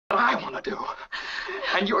want to do.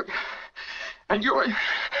 And you're... George.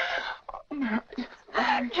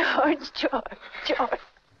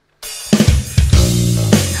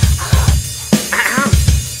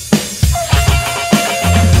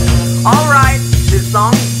 Alright, this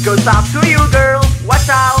song goes out to you, girl. Watch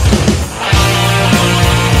out.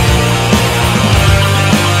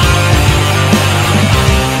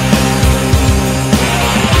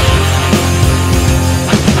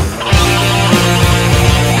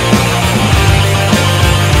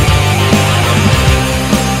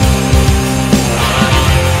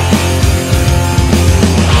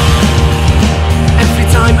 Every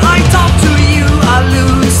time I talk to you, I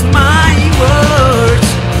lose my words.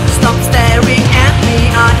 Stop staring at me,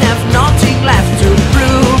 I have nothing left to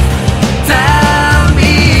prove. Tell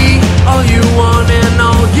me all you want and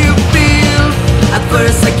all you feel. At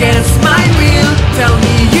first against my will, tell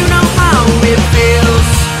me you know how it feels.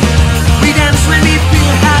 We dance when we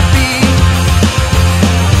feel happy.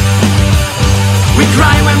 We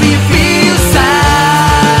cry when we feel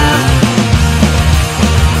sad.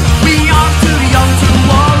 We are too young to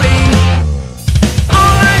worry.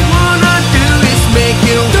 All I wanna do is make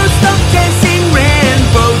you to stop chasing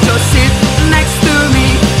rainbow. Just sit next to me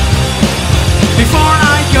before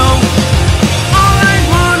I go. All I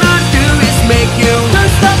wanna do is make you to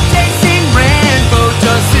stop chasing rainbow.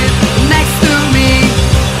 Just sit next to me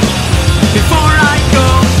before I go.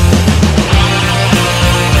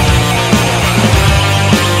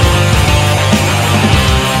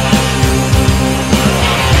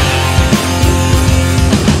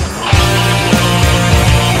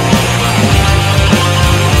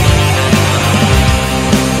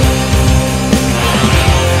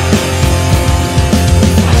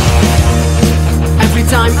 Every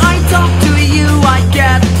time I talk to you, I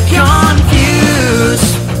get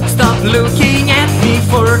confused. Stop looking at me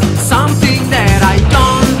for something that I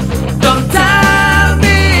don't tell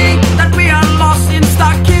me that we are lost in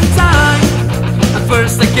stuck in time. At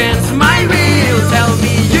first against my will, tell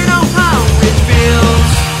me you know how it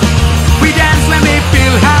feels. We dance when we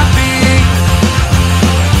feel happy.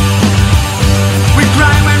 We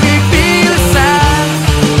cry when we feel sad.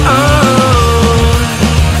 Oh,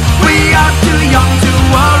 we are too young to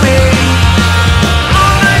worry.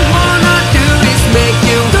 All I wanna do is make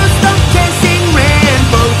you to stop chasing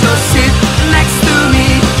rainbow. Just sit next to me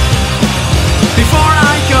before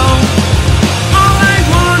I go. All I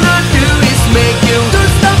wanna do is make you to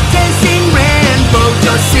stop chasing rainbow.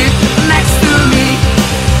 Just sit next to me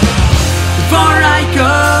before I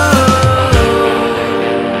go.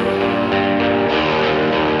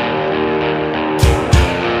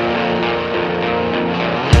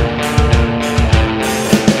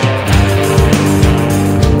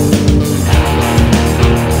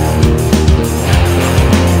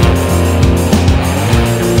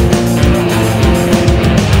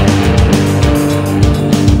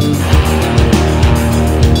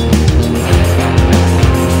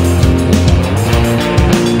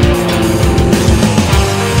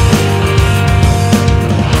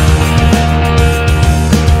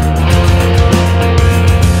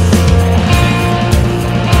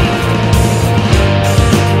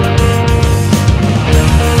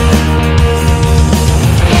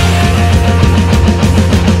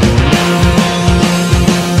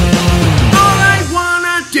 All I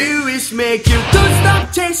wanna do is make you to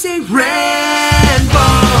stop chasing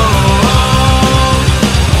rainbow.